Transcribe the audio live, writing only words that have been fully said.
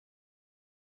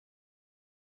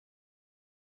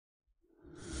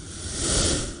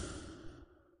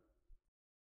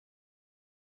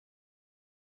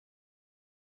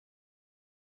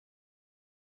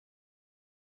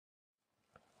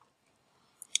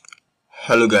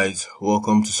Hello guys,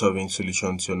 welcome to Solving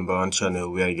Solutions, your number one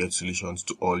channel where you get solutions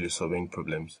to all your solving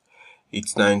problems.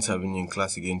 It's nice having you in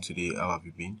class again today. How have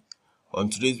you been? On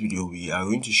today's video, we are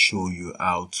going to show you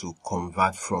how to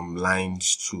convert from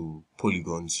lines to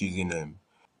polygons using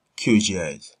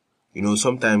QGIS. You know,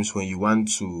 sometimes when you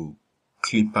want to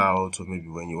clip out, or maybe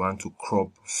when you want to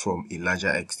crop from a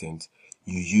larger extent,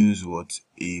 you use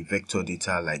a vector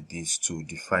data like this to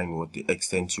define what the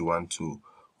extent you want to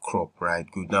crop, right?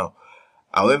 Good. Now,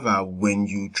 however, when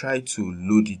you try to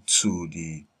load it to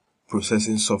the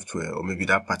processing software, or maybe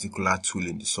that particular tool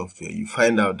in the software, you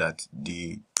find out that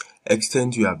the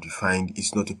extent you have defined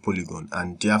is not a polygon,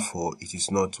 and therefore it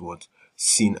is not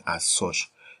seen as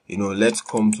such. You know, let's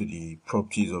come to the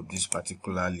properties of this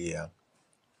particular layer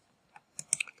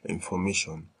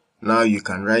information. Now you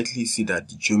can rightly see that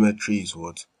the geometry is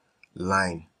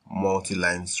line,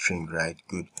 multi-line string, right?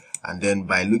 Good. And then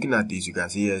by looking at this, you can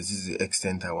see, yes, this is the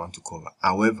extent I want to cover.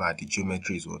 However, the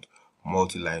geometry is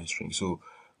multi-line string. So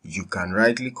you can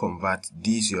rightly convert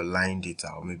this your line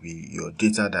data, or maybe your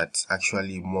data that's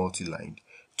actually multi-lined,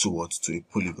 to a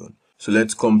polygon. So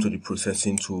let's come to the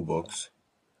processing toolbox.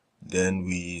 Then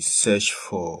we search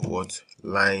for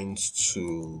lines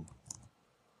to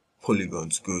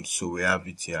polygons. Good. So we have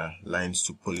it here, lines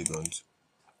to polygons.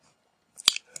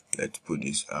 Let's put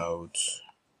this out.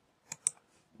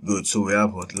 Good. So we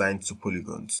have lines to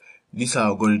polygons. This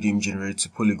algorithm generates a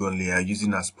polygon layer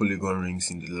using as polygon rings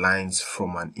in the lines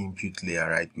from an input layer,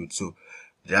 right? Good. So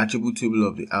the attribute table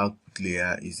of the output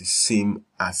layer is the same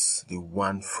as the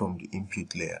one from the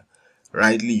input layer.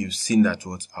 Rightly, you've seen that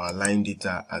our line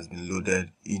data has been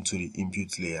loaded into the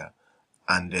input layer,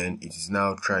 and then it is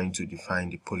now trying to define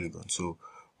the polygon. So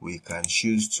we can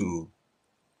choose to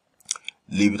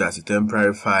leave it as a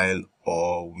temporary file,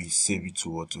 or we save it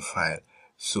to file.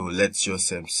 So let's just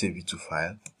save it to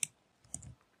file.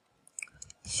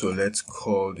 So let's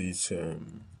call this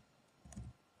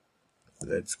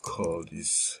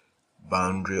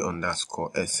boundary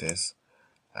underscore ss,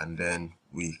 and then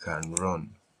we can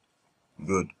run.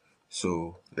 Good.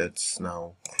 So let's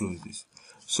now close this.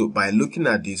 So by looking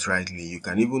at this rightly, you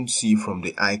can even see from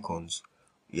the icons,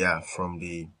 from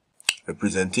the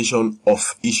representation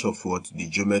of each of the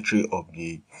geometry of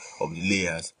the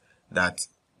layers, that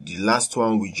the last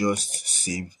one we just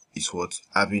saved is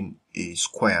having a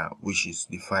square, which is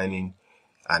defining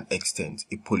an extent,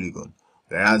 a polygon,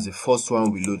 whereas the first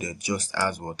one we loaded just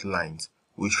has lines,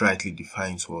 which rightly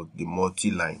defines the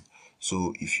multi-line.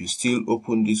 So if you still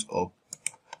open this up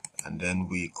and then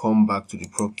we come back to the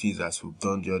properties as we've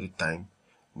done the other time,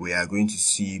 we are going to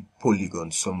see polygon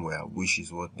somewhere, which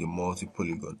is the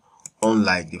multi-polygon,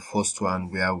 unlike the first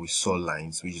one where we saw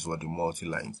lines, which is the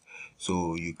multi-lines.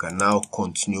 So you can now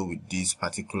continue with this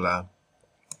particular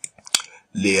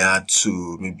layer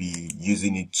to maybe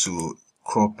using it to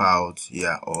crop out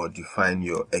or define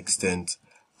your extent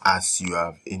as you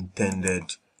have intended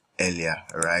earlier,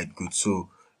 right? Good. So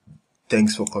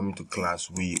thanks for coming to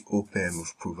class. We hope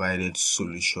we've provided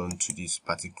solution to this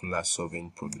particular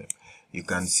solving problem. You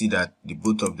can see that the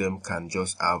both of them can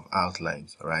just have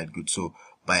outlines, right? Good. So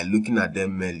by looking at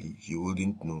them merely, you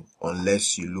wouldn't know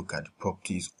unless you look at the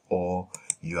properties, or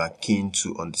you are keen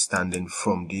to understanding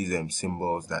from these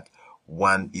symbols that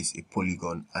one is a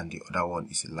polygon and the other one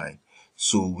is a line.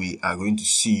 So we are going to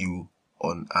see you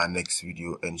on our next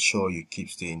video. Ensure you keep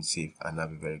staying safe and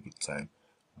have a very good time.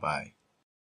 Bye.